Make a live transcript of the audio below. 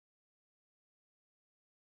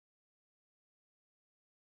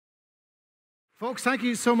Folks, thank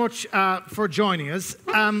you so much for joining us.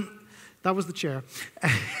 That was the chair,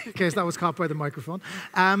 in case that was caught by the microphone.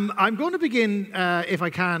 I'm going to begin, if I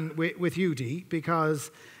can, with you, Dee, because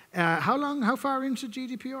how far into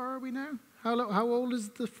GDPR are we now? How old is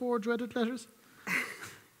the 4 dreaded letters?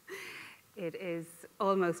 It is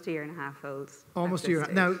almost a year and a half old. Almost a year.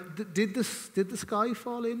 Now, did the sky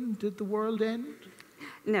fall in? Did the world end?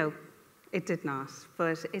 No, it did not,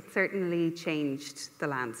 but it certainly changed the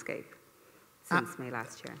landscape since May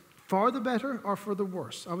last year. For the better or for the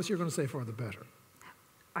worse? Obviously, you're going to say for the better.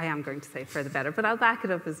 I am going to say for the better, but I'll back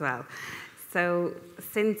it up as well. So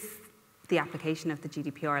since the application of the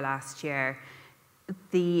GDPR last year,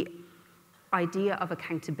 the idea of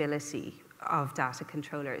accountability of data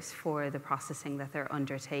controllers for the processing that they're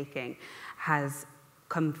undertaking has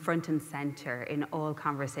come front and center in all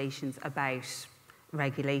conversations about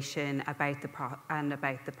regulation, about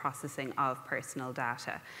the processing of personal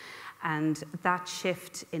data. And that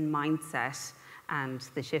shift in mindset and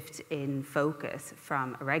the shift in focus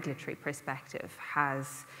from a regulatory perspective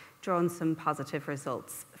has drawn some positive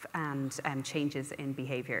results and changes in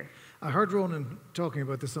behaviour. I heard Ronan talking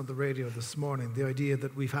about this on the radio this morning, the idea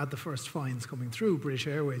that we've had the first fines coming through, British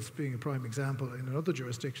Airways being a prime example. In another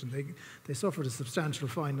jurisdiction, they suffered a substantial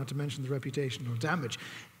fine, not to mention the reputational damage.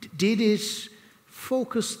 Did it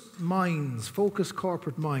focus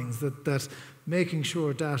corporate minds, that making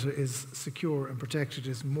sure data is secure and protected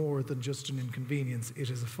is more than just an inconvenience, it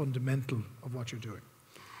is a fundamental of what you're doing?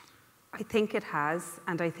 I think it has,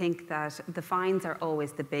 and I think that the fines are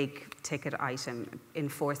always the big ticket item.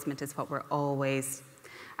 Enforcement is what we're always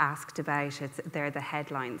asked about. They're the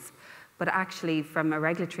headlines. But actually, from a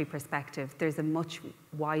regulatory perspective, there's a much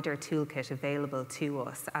wider toolkit available to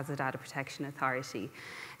us as a data protection authority.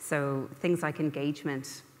 So things like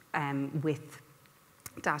engagement with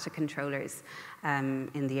data controllers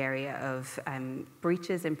in the area of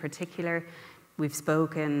breaches in particular. We've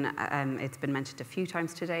spoken, it's been mentioned a few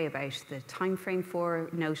times today, about the time frame for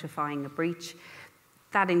notifying a breach.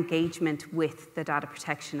 That engagement with the data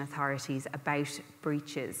protection authorities about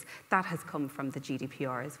breaches, that has come from the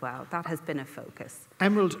GDPR as well. That has been a focus.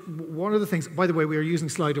 Emerald, one of the things, by the way, we are using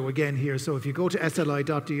Slido again here, so if you go to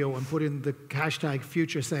sli.do and put in the hashtag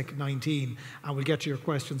FutureSec19, and we'll get to your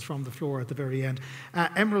questions from the floor at the very end.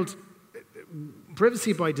 Emerald,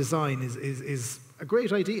 privacy by design is a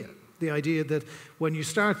great idea. The idea that when you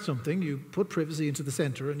start something, you put privacy into the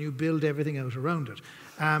center and you build everything out around it.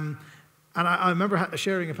 And I remember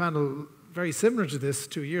sharing a panel very similar to this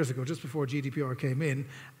 2 years ago, just before GDPR came in,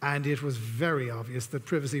 and it was very obvious that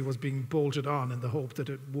privacy was being bolted on in the hope that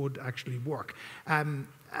it would actually work.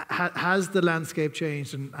 Has the landscape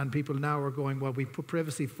changed and people now are going, well, we put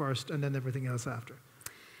privacy first and then everything else after?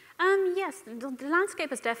 Yes, the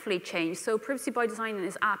landscape has definitely changed. So privacy by design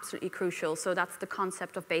is absolutely crucial. So that's the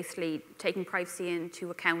concept of basically taking privacy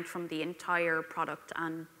into account from the entire product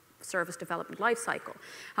and service development lifecycle.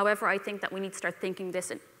 However, I think that we need to start thinking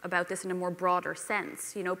about this in a more broader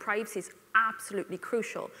sense. You know, privacy is absolutely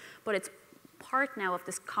crucial, but it's part now of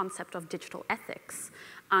this concept of digital ethics.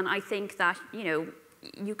 And I think that, you know,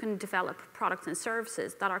 you can develop products and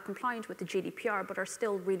services that are compliant with the GDPR but are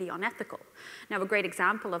still really unethical. Now, a great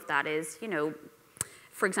example of that is, you know,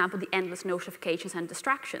 for example, the endless notifications and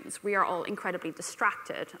distractions. We are all incredibly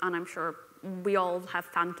distracted, and I'm sure we all have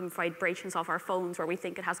phantom vibrations off our phones where we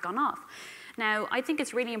think it has gone off. Now, I think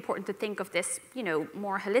it's really important to think of this, you know,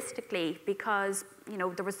 more holistically, because, you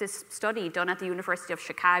know, there was this study done at the University of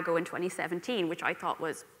Chicago in 2017, which I thought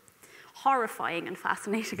was horrifying and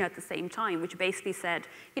fascinating at the same time, which basically said,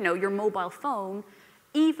 you know, your mobile phone,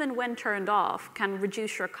 even when turned off, can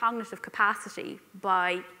reduce your cognitive capacity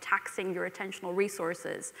by taxing your attentional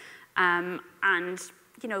resources. And,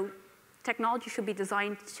 you know, technology should be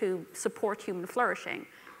designed to support human flourishing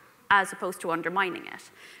as opposed to undermining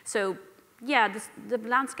it. So, yeah, the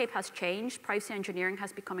landscape has changed. Privacy engineering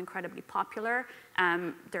has become incredibly popular.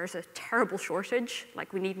 There's a terrible shortage,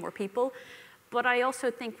 like we need more people. But I also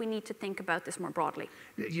think we need to think about this more broadly.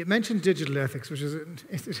 You mentioned digital ethics, which is an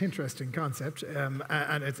interesting concept, and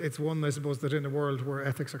it's one, I suppose, that in a world where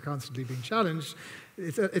ethics are constantly being challenged,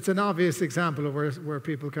 it's an obvious example of where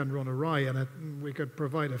people can run awry, and we could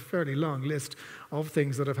provide a fairly long list of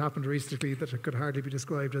things that have happened recently that could hardly be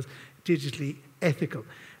described as digitally ethical.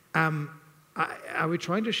 Are we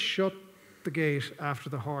trying to shut the gate after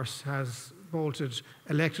the horse has bolted,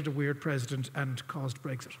 elected a weird president, and caused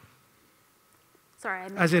Brexit? Sorry.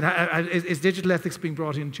 As in, is digital ethics being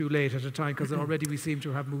brought in too late at a time? Because already we seem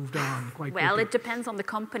to have moved on quite quickly. Well, it depends on the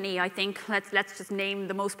company. I think let's just name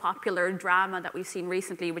the most popular drama that we've seen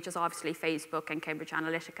recently, which is obviously Facebook and Cambridge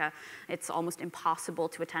Analytica. It's almost impossible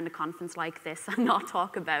to attend a conference like this and not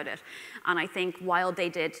talk about it. And I think while they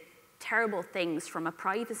did terrible things from a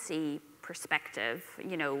privacy perspective,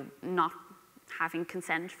 you know, not having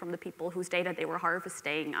consent from the people whose data they were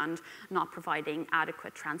harvesting and not providing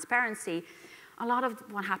adequate transparency, a lot of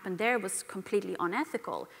what happened there was completely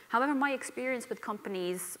unethical. However, my experience with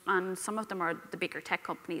companies, and some of them are the bigger tech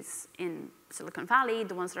companies in Silicon Valley,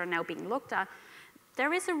 the ones that are now being looked at,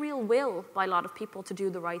 there is a real will by a lot of people to do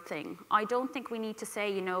the right thing. I don't think we need to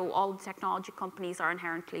say, you know, all the technology companies are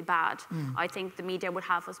inherently bad. I think the media would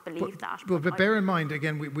have us believe that. But bear in mind,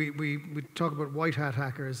 again, we talk about white hat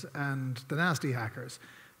hackers and the nasty hackers.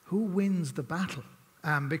 Who wins the battle?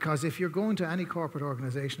 Because if you're going to any corporate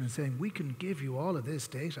organization and saying, we can give you all of this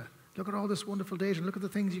data, look at all this wonderful data, and look at the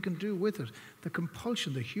things you can do with it, the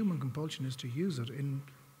compulsion, the human compulsion is to use it in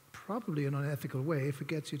probably an unethical way if it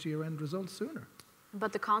gets you to your end result sooner.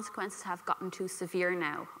 But the consequences have gotten too severe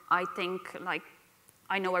now. I think, like,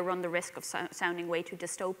 I know I run the risk of sounding way too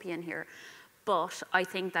dystopian here, but I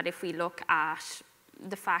think that if we look at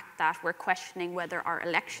the fact that we're questioning whether our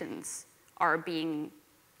elections are being,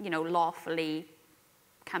 you know, lawfully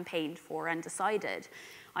campaigned for and decided,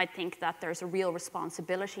 I think that there's a real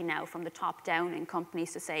responsibility now from the top down in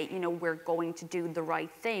companies to say, you know, we're going to do the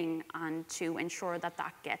right thing and to ensure that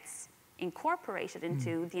that gets incorporated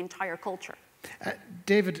into the entire culture.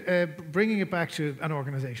 David, bringing it back to an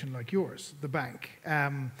organization like yours, the bank,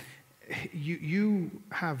 you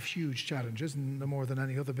have huge challenges, no more than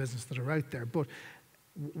any other business that are out there, but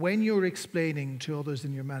when you're explaining to others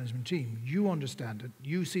in your management team, you understand it,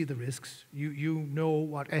 you see the risks, you know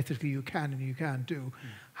what ethically you can and you can't do.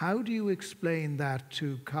 How do you explain that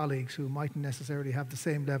to colleagues who mightn't necessarily have the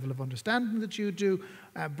same level of understanding that you do,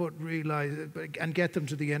 but realize and get them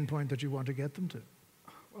to the end point that you want to get them to?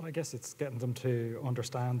 Well, I guess it's getting them to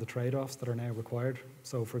understand the trade-offs that are now required.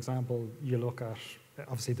 So, for example, you look at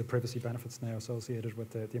obviously the privacy benefits now associated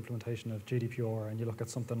with the implementation of GDPR, and you look at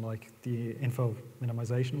something like the info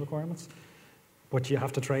minimization requirements. But you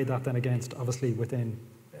have to trade that then against, obviously, within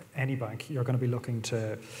any bank, you're going to be looking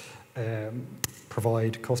to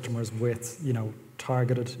provide customers with, you know,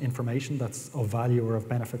 targeted information that's of value or of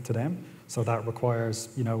benefit to them. So that requires,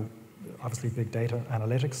 you know, obviously big data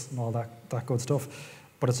analytics and all that good stuff.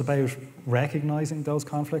 But it's about recognizing those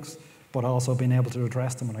conflicts, but also being able to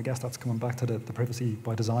address them. And I guess that's coming back to the privacy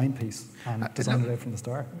by design piece and designing it out from the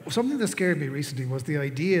start. Something that scared me recently was the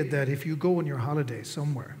idea that if you go on your holiday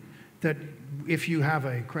somewhere, that if you have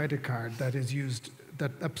a credit card that is used,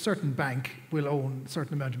 that a certain bank will own a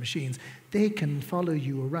certain amount of machines, they can follow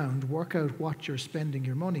you around, work out what you're spending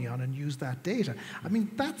your money on and use that data. I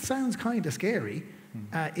mean, that sounds kind of scary.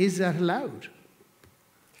 Is that allowed?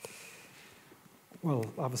 Well,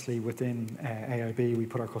 obviously within AIB, we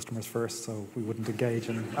put our customers first, so we wouldn't engage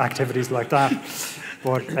in activities like that.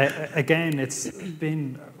 But again, it's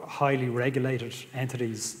been highly regulated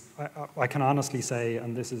entities. I can honestly say,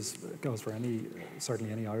 and this goes for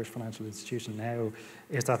certainly any Irish financial institution now,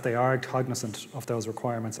 is that they are cognizant of those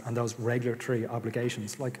requirements and those regulatory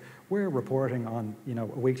obligations. Like, we're reporting on, you know,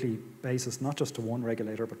 a weekly basis, not just to one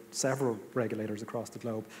regulator, but several regulators across the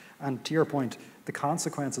globe. And to your point, the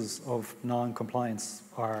consequences of non-compliance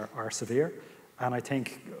are severe. And I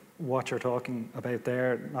think what you're talking about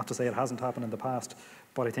there, not to say it hasn't happened in the past,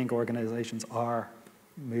 but I think organizations are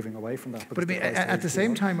moving away from that. But I mean, at the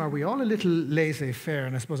same time, are we all a little laissez-faire?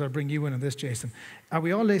 And I suppose I'll bring you in on this, Jason. Are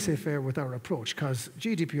we all laissez-faire with our approach? Because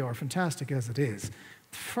GDPR, fantastic as it is,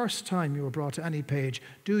 the first time you were brought to any page,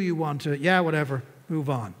 do you want to, yeah, whatever, move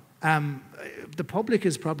on? The public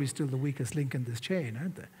is probably still the weakest link in this chain,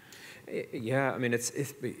 aren't they? Yeah, I mean, it's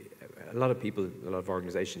a lot of people, a lot of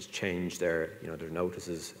organisations change their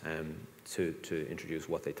notices to introduce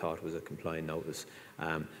what they thought was a compliant notice.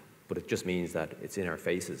 But it just means that it's in our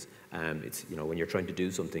faces. It's, you know, when you're trying to do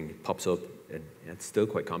something, it pops up, and it's still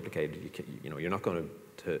quite complicated. You're not going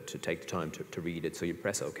to take the time to read it, so you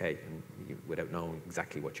press OK, and without knowing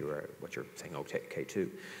exactly what you're saying OK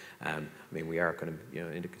to. I mean, we are kind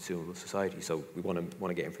of in a consumable society, so we want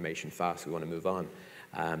to get information fast. We want to move on.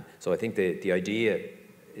 So I think the idea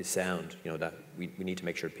is sound. That we need to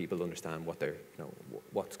make sure people understand what they're,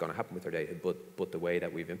 what's going to happen with their data. But the way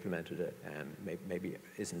that we've implemented it maybe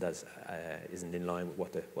isn't in line with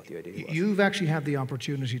what the idea was. You've actually had the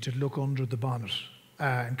opportunity to look under the bonnet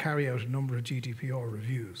and carry out a number of GDPR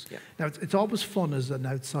reviews. Yeah. Now, it's always fun as an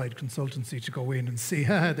outside consultancy to go in and see,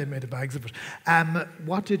 they made the bags of it.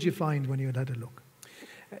 What did you find when you had a look?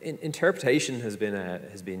 Interpretation has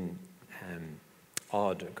been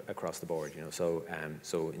odd across the board, So,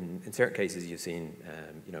 in certain cases, you've seen,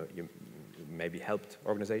 you maybe helped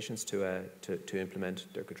organisations to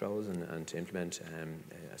implement their controls and to implement,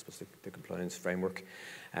 I suppose, the compliance framework.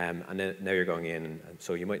 And then now you're going in, and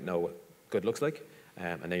so you might know what good looks like,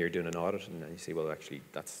 and then you're doing an audit, and then you see, well, actually,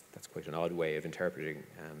 that's quite an odd way of interpreting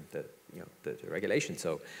the regulation.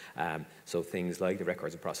 So, so things like the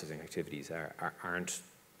records and processing activities aren't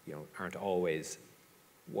always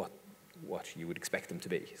what you would expect them to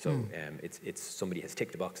be. So it's somebody has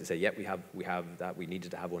ticked the box and said, yeah, we have that, we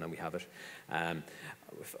needed to have one, and we have it.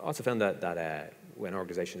 We've also found that when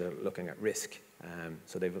organizations are looking at risk,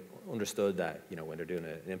 so they've understood that when they're doing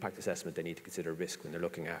an impact assessment, they need to consider risk. When they're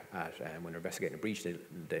looking at when they're investigating a breach,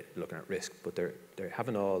 they're looking at risk. But they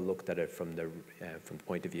haven't all looked at it from the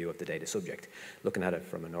point of view of the data subject, looking at it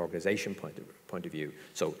from an organization point of view.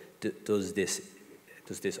 So does this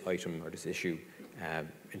item or this issue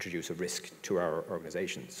introduce a risk to our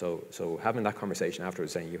organization? So having that conversation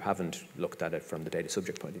afterwards, saying you haven't looked at it from the data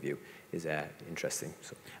subject point of view, is interesting.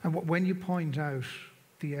 So. And when you point out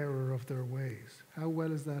the error of their ways, how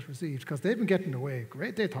well is that received? Because they've been getting away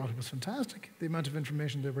great. They thought it was fantastic, the amount of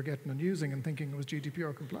information they were getting and using and thinking it was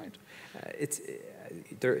GDPR compliant.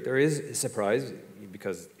 There is a surprise,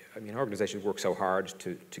 because organizations work so hard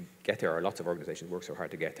to get there, or lots of organizations work so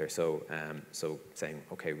hard to get there. So, saying,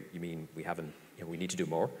 okay, you mean we haven't, we need to do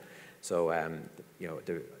more. So,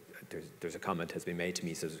 there's a comment has been made to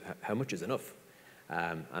me, says, how much is enough?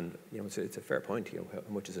 And it's a fair point. How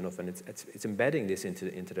much is enough, and it's embedding this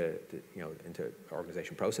into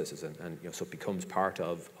organization processes, and so it becomes part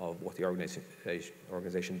of what the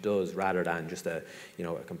organization does, rather than just a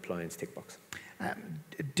compliance tick box.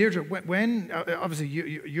 Deirdre, when obviously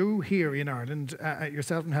you here in Ireland,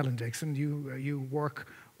 yourself and Helen Dixon, you work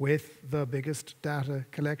with the biggest data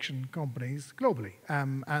collection companies globally,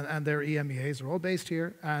 and their EMEAs are all based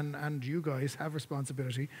here, and you guys have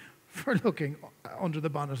responsibility for looking under the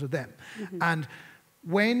bonnet of them. Mm-hmm. And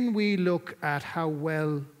when we look at how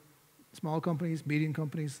well small companies, medium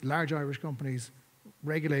companies, large Irish companies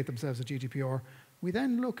regulate themselves at GDPR, we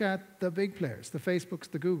then look at the big players, the Facebooks,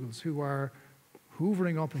 the Googles, who are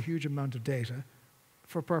hoovering up a huge amount of data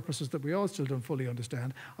for purposes that we all still don't fully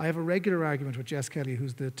understand. I have a regular argument with Jess Kelly,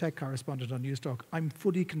 who's the tech correspondent on Newstalk. I'm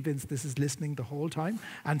fully convinced this is listening the whole time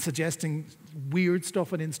and suggesting weird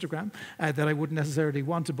stuff on Instagram that I wouldn't necessarily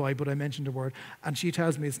want to buy, but I mentioned a word, and she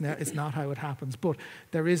tells me it's not how it happens. But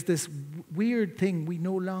there is this weird thing. We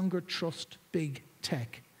no longer trust big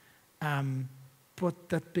tech. But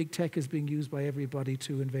that big tech is being used by everybody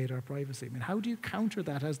to invade our privacy. I mean, how do you counter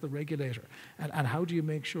that as the regulator? And how do you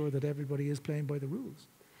make sure that everybody is playing by the rules?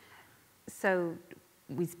 So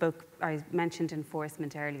I mentioned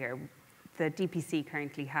enforcement earlier. The DPC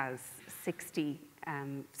currently has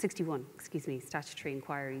 61 statutory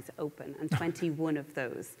inquiries open, and 21 of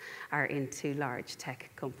those are into large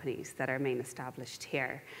tech companies that are main established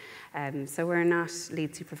here. So we're not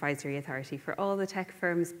lead supervisory authority for all the tech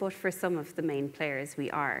firms, but for some of the main players we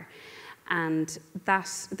are. And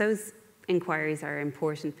those inquiries are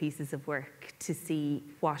important pieces of work to see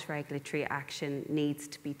what regulatory action needs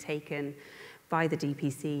to be taken by the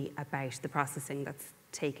DPC about the processing that's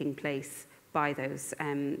taking place by those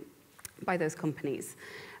companies.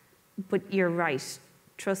 But you're right,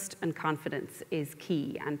 trust and confidence is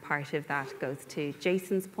key, and part of that goes to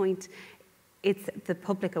Jason's point. It's the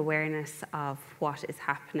public awareness of what is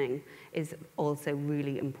happening is also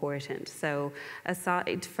really important. So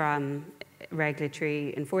aside from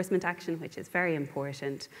regulatory enforcement action, which is very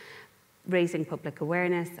important, raising public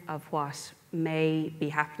awareness of what may be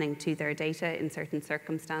happening to their data in certain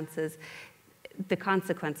circumstances, the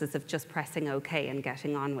consequences of just pressing OK and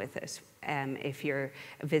getting on with it. If you're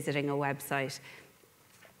visiting a website,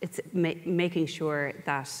 it's making sure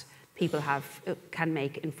that people can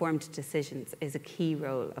make informed decisions is a key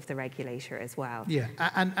role of the regulator as well. Yeah,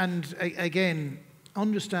 and again,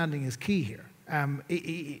 understanding is key here.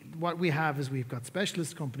 What we have is we've got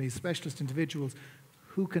specialist companies, specialist individuals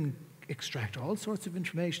who can extract all sorts of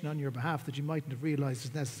information on your behalf that you mightn't have realized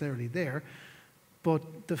is necessarily there.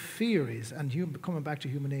 But the fear is, and coming back to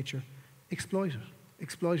human nature, exploit it.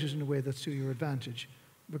 Exploit it in a way that's to your advantage,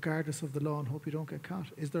 regardless of the law, and hope you don't get caught.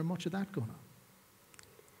 Is there much of that going on?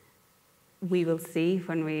 We will see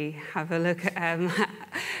when we have a look,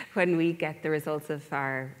 when we get the results of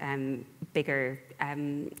our bigger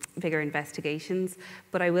investigations.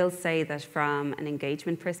 But I will say that from an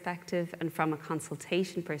engagement perspective and from a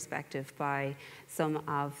consultation perspective by some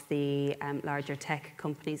of the larger tech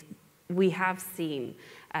companies, we have seen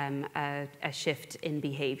a shift in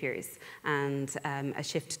behaviours and a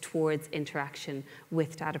shift towards interaction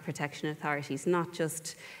with data protection authorities, not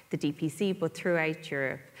just the DPC, but throughout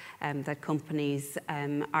Europe, that companies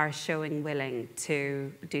are showing willing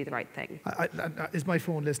to do the right thing. Is my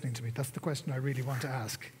phone listening to me? That's the question I really want to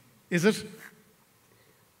ask. Is it?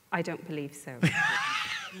 I don't believe so.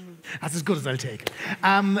 That's as good as I'll take.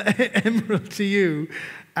 Emerald, to you,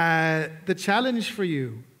 the challenge for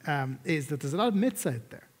you is that there's a lot of myths out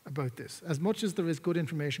there about this. As much as there is good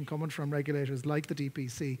information coming from regulators like the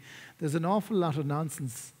DPC, there's an awful lot of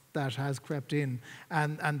nonsense that has crept in,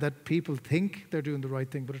 and that people think they're doing the right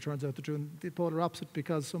thing, but it turns out they're doing the polar opposite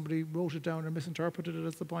because somebody wrote it down or misinterpreted it,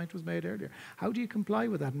 as the point was made earlier. How do you comply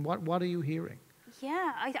with that, and what are you hearing?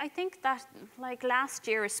 Yeah, I think that, like last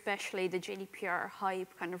year especially, the GDPR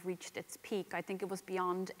hype kind of reached its peak. I think it was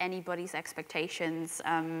beyond anybody's expectations,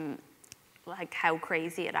 like how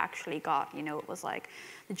crazy it actually got. You know, it was like,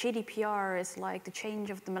 the GDPR is like the change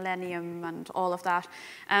of the millennium and all of that.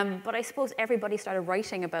 But I suppose everybody started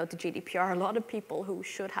writing about the GDPR. A lot of people who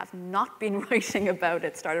should have not been writing about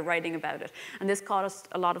it started writing about it. And this caused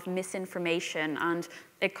a lot of misinformation, and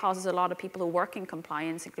it causes a lot of people who work in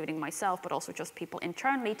compliance, including myself, but also just people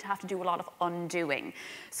internally, to have to do a lot of undoing.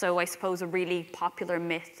 So I suppose a really popular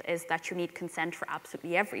myth is that you need consent for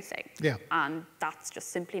absolutely everything. Yeah. And that's just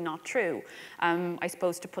simply not true. I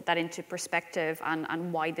suppose to put that into perspective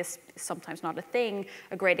and why this is sometimes not a thing,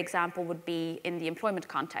 a great example would be in the employment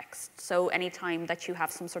context. So anytime that you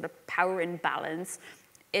have some sort of power imbalance,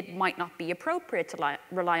 it might not be appropriate to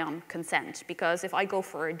rely on consent, because if I go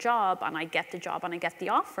for a job and I get the job and I get the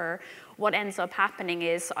offer, what ends up happening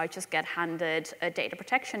is I just get handed a data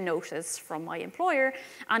protection notice from my employer,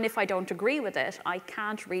 and if I don't agree with it, I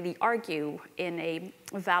can't really argue in a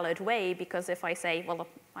valid way, because if I say, well,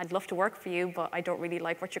 I'd love to work for you, but I don't really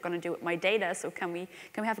like what you're going to do with my data, so can we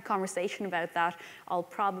have a conversation about that? I'll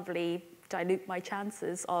probably dilute my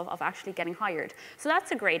chances of actually getting hired. So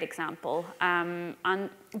that's a great example.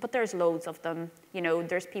 But there's loads of them. You know,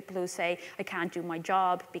 there's people who say, I can't do my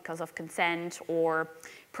job because of consent, or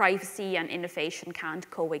privacy and innovation can't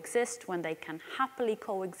coexist, when they can happily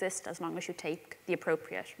coexist as long as you take the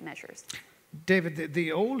appropriate measures. David,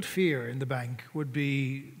 the old fear in the bank would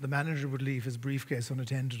be the manager would leave his briefcase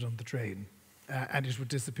unattended on the train. And it would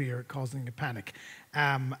disappear, causing a panic.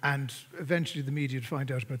 And eventually the media would find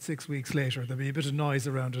out about 6 weeks later, there'd be a bit of noise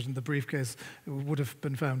around it, and the briefcase would have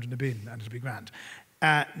been found in a bin, and it'd be grand.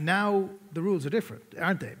 Now the rules are different,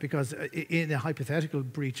 aren't they? Because in a hypothetical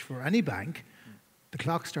breach for any bank, the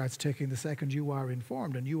clock starts ticking the second you are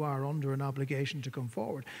informed, and you are under an obligation to come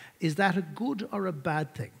forward. Is that a good or a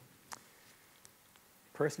bad thing?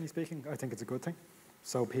 Personally speaking, I think it's a good thing.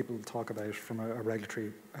 So people talk about, from a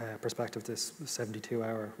regulatory perspective, this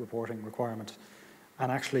 72-hour reporting requirement.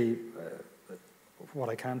 And actually, what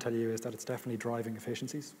I can tell you is that it's definitely driving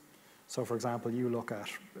efficiencies. So for example, you look at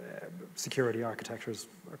security architectures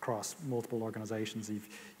across multiple organizations,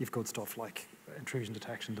 you've good stuff like intrusion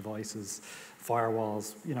detection devices,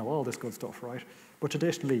 firewalls, you know, all this good stuff, right? But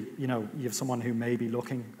traditionally, you know, you have someone who may be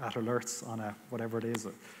looking at alerts on whatever it is,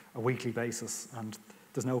 a weekly basis, and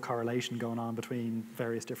there's no correlation going on between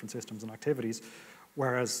various different systems and activities.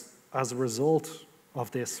 Whereas as a result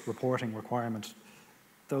of this reporting requirement,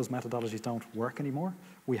 those methodologies don't work anymore.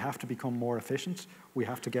 We have to become more efficient. We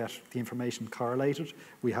have to get the information correlated.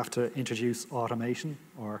 We have to introduce automation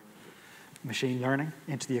or machine learning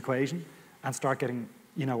into the equation and start getting,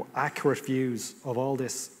 you know, accurate views of all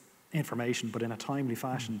this information, but in a timely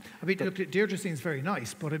fashion. I mean, look, Deirdre seems very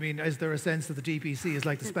nice, but I mean, is there a sense that the DPC is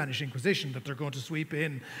like the Spanish Inquisition, that they're going to sweep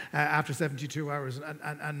in after 72 hours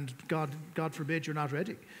and God forbid you're not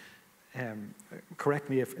ready? Correct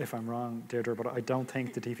me if I'm wrong, Deirdre, but I don't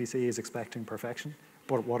think the DPC is expecting perfection.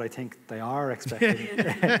 But what I think they are expecting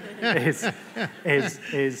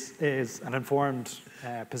is an informed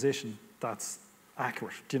position that's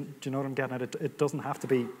accurate. Do you know what I'm getting at? It doesn't have to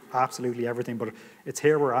be absolutely everything, but it's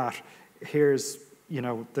here we're at. Here's, you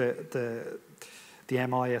know, the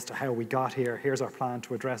MI as to how we got here. Here's our plan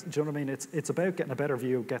to address. Do you know what I mean? It's about getting a better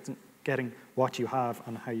view, getting what you have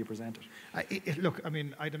and how you present it. Look, I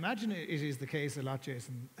mean, I'd imagine it is the case a lot,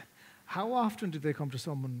 Jason. How often do they come to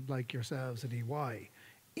someone like yourselves at EY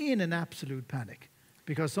in an absolute panic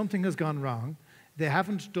because something has gone wrong, they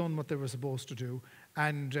haven't done what they were supposed to do,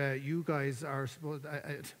 and you guys are supposed,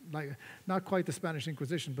 like, not quite the Spanish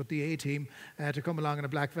Inquisition, but the A-team to come along in a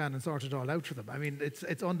black van and sort it all out for them? I mean, it's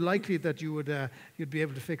unlikely that you would you'd be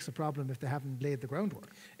able to fix a problem if they haven't laid the groundwork.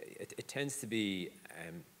 It tends to be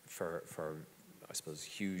for I suppose,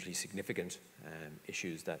 hugely significant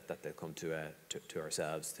issues that they'll come to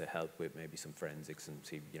ourselves to help with maybe some forensics and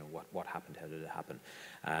see, what happened, how did it happen.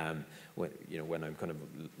 When I'm kind of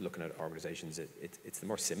looking at organizations, it's the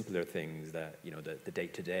more simpler things that, the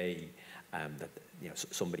day-to-day, that,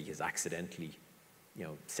 somebody has accidentally,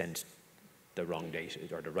 sent the wrong data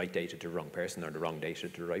or the right data to the wrong person or the wrong data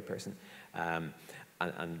to the right person. And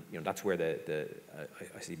that's where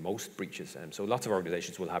I see most breaches. So lots of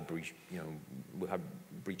organizations will have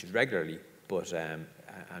breaches regularly, but and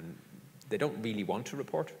they don't really want to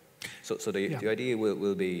report. So the idea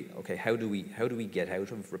will be, okay, how do we get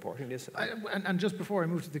out of reporting this? And just before I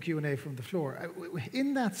move to the Q&A from the floor,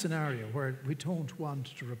 in that scenario where we don't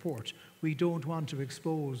want to report, we don't want to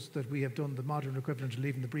expose that we have done the modern equivalent of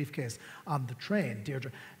leaving the briefcase on the train,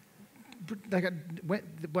 Deirdre,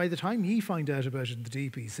 by the time you find out about it in the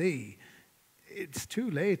DPC, it's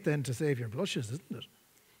too late then to save your blushes, isn't it?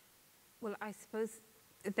 Well, I suppose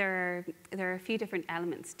there are a few different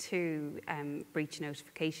elements to breach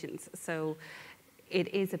notifications. So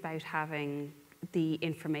it is about having the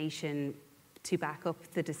information to back up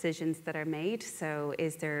the decisions that are made. So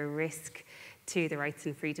is there a risk to the rights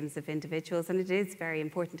and freedoms of individuals? And it is very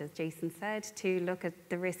important, as Jason said, to look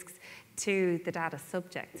at the risks to the data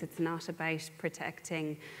subjects. It's not about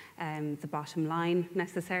protecting the bottom line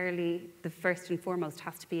necessarily. The first and foremost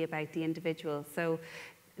has to be about the individual. So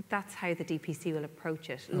that's how the DPC will approach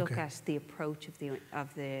it. Look at the approach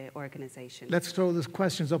of the organisation. Let's throw the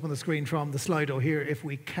questions up on the screen from the Slido here, if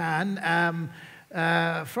we can.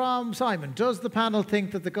 From Simon, does the panel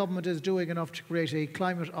think that the government is doing enough to create a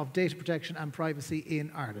climate of data protection and privacy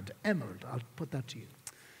in Ireland? Emerald, I'll put that to you.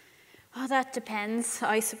 Oh, that depends,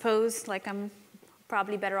 I suppose. Like, I'm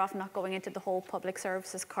probably better off not going into the whole public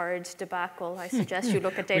services card debacle. I suggest you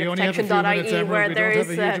look at dataprotection.ie, where there is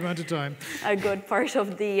a good part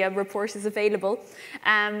of the report is available.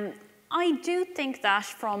 I do think that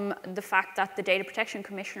from the fact that the Data Protection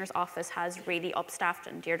Commissioner's Office has really upstaffed,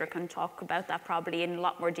 and Deirdre can talk about that probably in a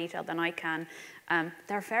lot more detail than I can,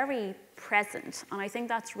 they're very present. And I think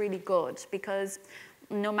that's really good, because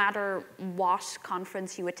no matter what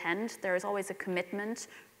conference you attend, there is always a commitment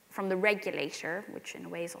from the regulator, which in a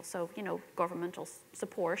way is also, governmental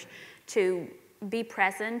support, to be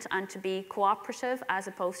present and to be cooperative, as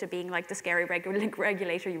opposed to being like the scary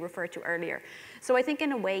regulator you referred to earlier. So I think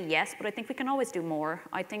in a way, yes, but I think we can always do more.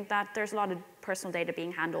 I think that there's a lot of personal data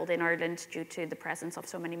being handled in Ireland due to the presence of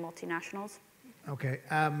so many multinationals. Okay.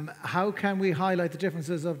 How can we highlight the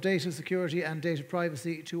differences of data security and data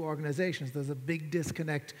privacy to organizations? There's a big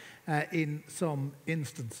disconnect in some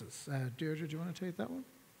instances. Deirdre, do you want to take that one?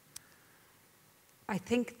 I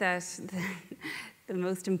think that the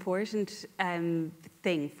most important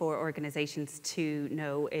thing for organizations to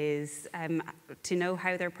know is to know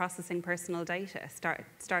how they're processing personal data.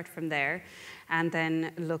 Start from there, and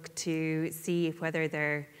then look to see whether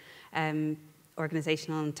their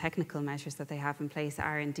organizational and technical measures that they have in place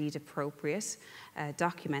are indeed appropriate.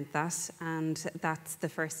 Document that, and that's the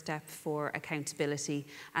first step for accountability,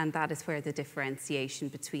 and that is where the differentiation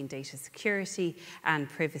between data security and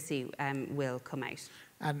privacy will come out.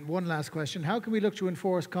 And one last question. How can we look to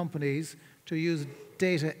enforce companies to use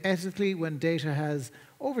data ethically when data has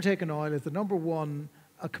overtaken oil as the #1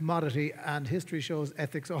 a commodity, and history shows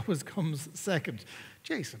ethics always comes second?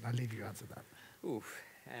 Jason, I'll leave you to answer that. Oof.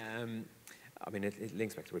 I mean, it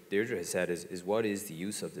links back to what Deirdre has said, is what is the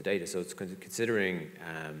use of the data? So it's considering,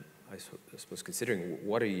 I suppose, considering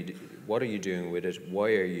what are you doing with it,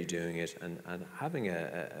 why are you doing it, and having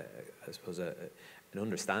I suppose an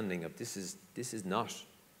understanding of this is not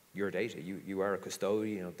your data. You are a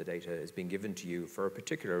custodian of the data. It's been given to you for a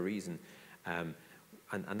particular reason, and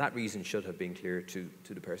that reason should have been clear to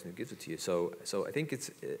the person who gives it to you. So I think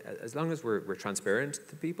it's, as long as we're transparent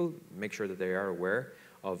to people, make sure that they are aware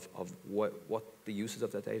of what the uses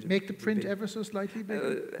of that data. Make the print ever so slightly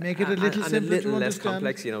bigger. Make it a little simpler, a little to less understand.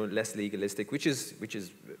 Complex, less legalistic, which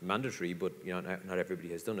is mandatory, but not everybody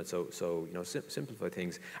has done it. So simplify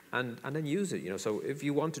things and then use it. So if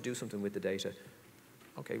you want to do something with the data,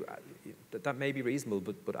 okay, that may be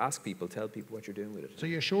reasonable, but ask people, tell people what you're doing with it. So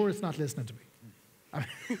you're sure it's not listening to me?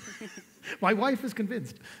 My wife is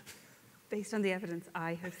convinced. Based on the evidence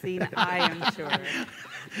I have seen, I am sure.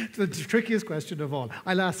 It's the trickiest question of all.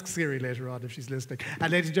 I'll ask Siri later on if she's listening.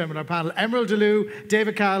 And ladies and gentlemen, our panel, Emerald Leeuw,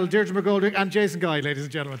 David Cahill, Deirdre McGoldrick, and Jason Guy, ladies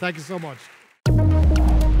and gentlemen. Thank you so much.